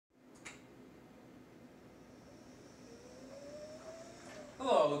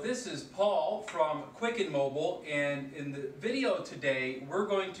Hello, this is Paul from Quick and Mobile, and in the video today we're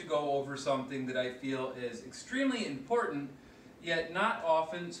going to go over something that I feel is extremely important yet not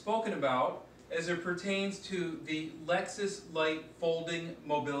often spoken about as it pertains to the Lexus Light Folding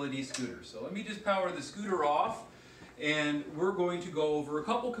Mobility Scooter. So let me just power the scooter off, and we're going to go over a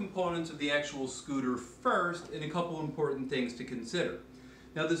couple components of the actual scooter first and a couple important things to consider.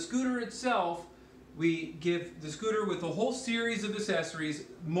 Now the scooter itself, we give the scooter with a whole series of accessories,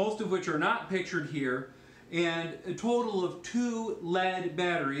 most of which are not pictured here, and a total of 2 lead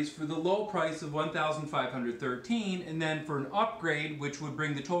batteries for the low price of $1,513, and then for an upgrade, which would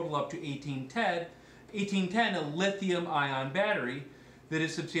bring the total up to $1,810, a lithium ion battery that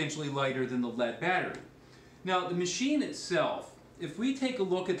is substantially lighter than the lead battery. Now the machine itself, if we take a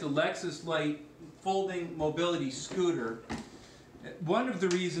look at the Lexus Light Folding Mobility Scooter, one of the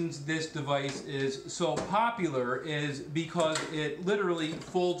reasons this device is so popular is because it literally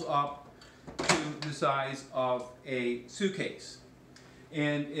folds up to the size of a suitcase,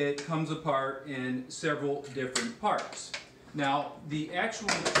 and it comes apart in several different parts. Now the actual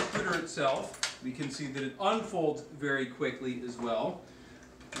scooter itself, we can see that it unfolds very quickly as well.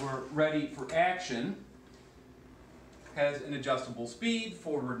 We're ready for action. Has an adjustable speed,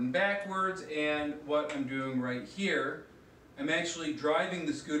 forward and backwards, and what I'm doing right here, I'm actually driving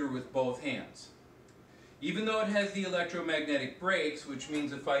the scooter with both hands. Even though it has the electromagnetic brakes, which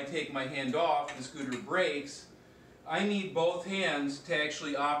means if I take my hand off, the scooter brakes, I need both hands to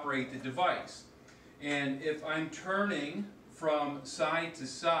actually operate the device. And if I'm turning from side to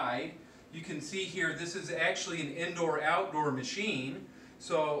side, you can see here this is actually an indoor-outdoor machine,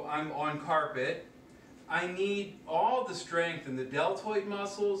 so I'm on carpet. I need all the strength in the deltoid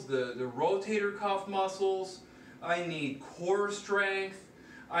muscles, the rotator cuff muscles. I need core strength.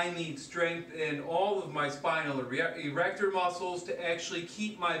 I need strength in all of my spinal erector muscles to actually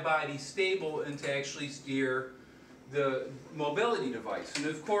keep my body stable and to actually steer the mobility device. And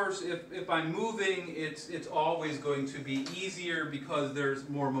of course, if I'm moving, it's always going to be easier because there's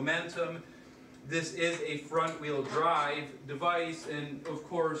more momentum. This is a front-wheel drive device, and of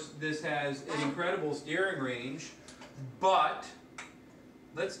course this has an incredible steering range, but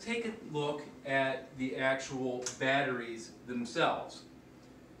let's take a look at the actual batteries themselves.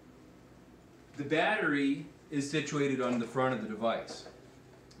 The battery is situated on the front of the device.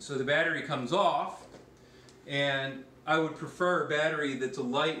 So the battery comes off, and I would prefer a battery that's a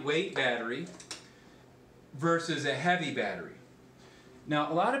lightweight battery versus a heavy battery.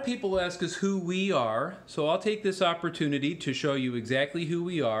 Now, a lot of people ask us who we are, so I'll take this opportunity to show you exactly who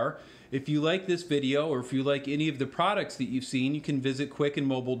we are. If you like this video, or if you like any of the products that you've seen, you can visit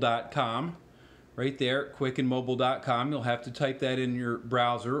quickandmobile.com. Right there, quickandmobile.com. You'll have to type that in your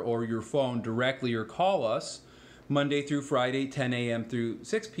browser or your phone directly, or call us Monday through Friday, 10 a.m. through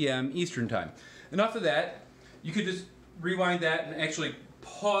 6 p.m. Eastern Time. Enough of that. You could just rewind that and actually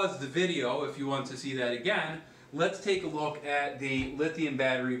pause the video if you want to see that again. Let's take a look at the lithium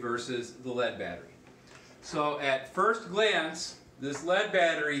battery versus the lead battery. So at first glance, this lead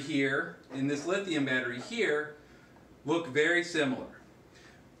battery here and this lithium battery here look very similar.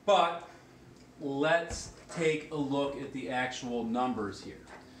 But let's take a look at the actual numbers here.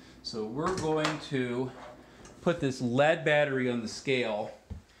 So we're going to put this lead battery on the scale.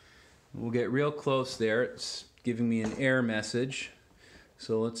 We'll get real close there. It's giving me an error message.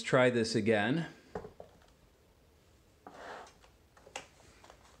 So let's try this again.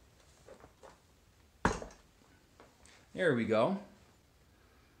 There we go.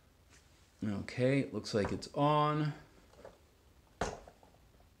 Okay, it looks like it's on.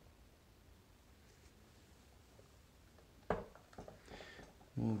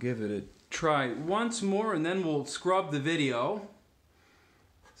 We'll give it a try once more, and then we'll scrub the video.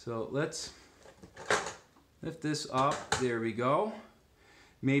 So let's lift this up. There we go.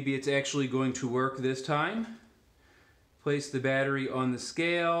 Maybe it's actually going to work this time. Place the battery on the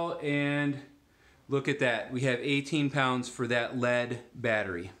scale, and look at that. We have 18 pounds for that lead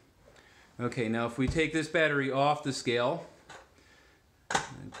battery. Okay, now if we take this battery off the scale,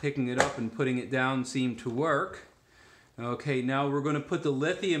 picking it up and putting it down seemed to work. Okay, now we're going to put the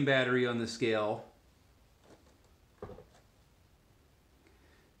lithium battery on the scale.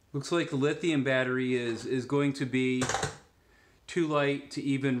 Looks like the lithium battery is going to be too light to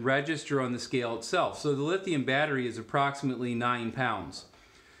even register on the scale itself. So the lithium battery is approximately 9 pounds.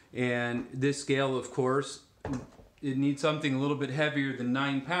 And this scale, of course, it needs something a little bit heavier than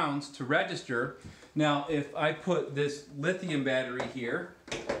 9 pounds to register. Now, if I put this lithium battery here,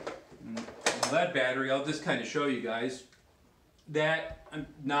 lead battery, I'll just kind of show you guys. That I'm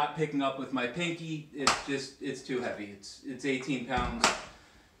not picking up with my pinky. It's too heavy. It's 18 pounds.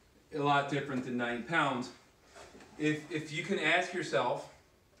 a lot different than 9 pounds. If you can ask yourself,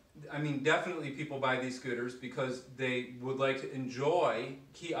 I mean, definitely people buy these scooters because they would like to enjoy,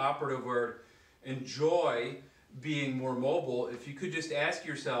 key operative word, enjoy being more mobile. If you could just ask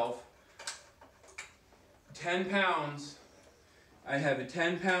yourself, 10 pounds, I have a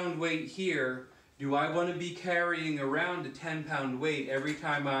 10-pound weight here. Do I want to be carrying around a 10-pound weight every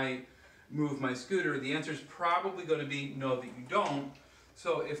time I move my scooter? The answer is probably going to be no, that you don't.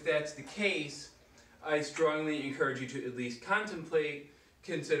 So if that's the case, I strongly encourage you to at least contemplate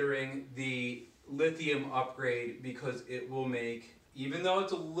considering the Lithium upgrade, because it will make, even though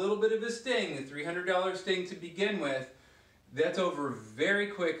it's a little bit of a sting, a $300 sting to begin with, that's over very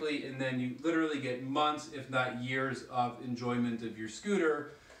quickly, and then you literally get months, if not years, of enjoyment of your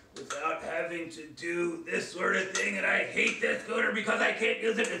scooter without having to do this sort of thing, and I hate this scooter because I can't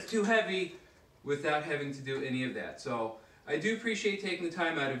use it, it's too heavy, without having to do any of that. So I do appreciate taking the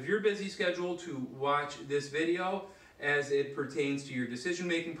time out of your busy schedule to watch this video as it pertains to your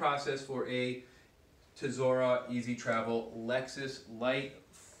decision-making process for a Tezora Easy Travel Lexus Light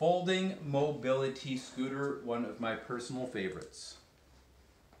Folding Mobility Scooter, one of my personal favorites.